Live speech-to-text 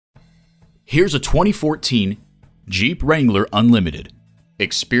Here's a 2014 Jeep Wrangler Unlimited.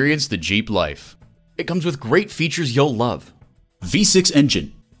 Experience the Jeep life. It comes with great features you'll love. V6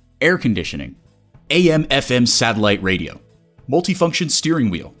 engine, air conditioning, AM/FM satellite radio, multifunction steering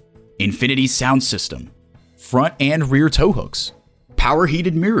wheel, infinity sound system, front and rear tow hooks, power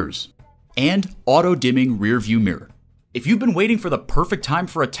heated mirrors, and auto dimming rear view mirror. If you've been waiting for the perfect time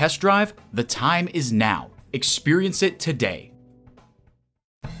for a test drive, the time is now. Experience it today.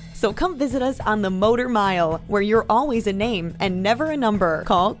 So come visit us on the Motor Mile, where you're always a name and never a number.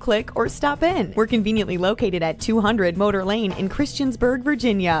 Call, click, or stop in. We're conveniently located at 200 Motor Lane in Christiansburg,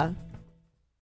 Virginia.